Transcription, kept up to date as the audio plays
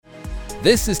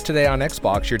This is Today on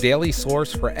Xbox, your daily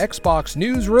source for Xbox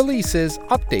news, releases,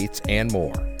 updates, and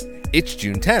more. It's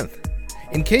June 10th.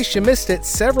 In case you missed it,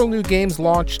 several new games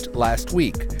launched last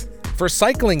week. For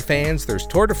cycling fans, there's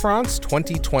Tour de France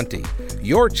 2020,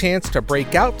 your chance to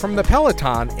break out from the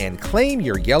peloton and claim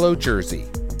your yellow jersey.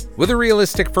 With a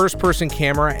realistic first-person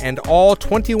camera and all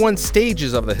 21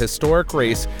 stages of the historic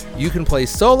race, you can play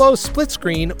solo,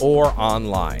 split-screen, or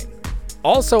online.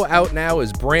 Also out now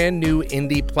is brand new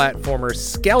indie platformer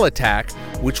Skelattack,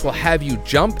 which will have you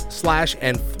jump, slash,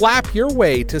 and flap your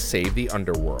way to save the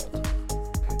underworld.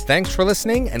 Thanks for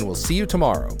listening, and we'll see you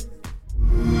tomorrow.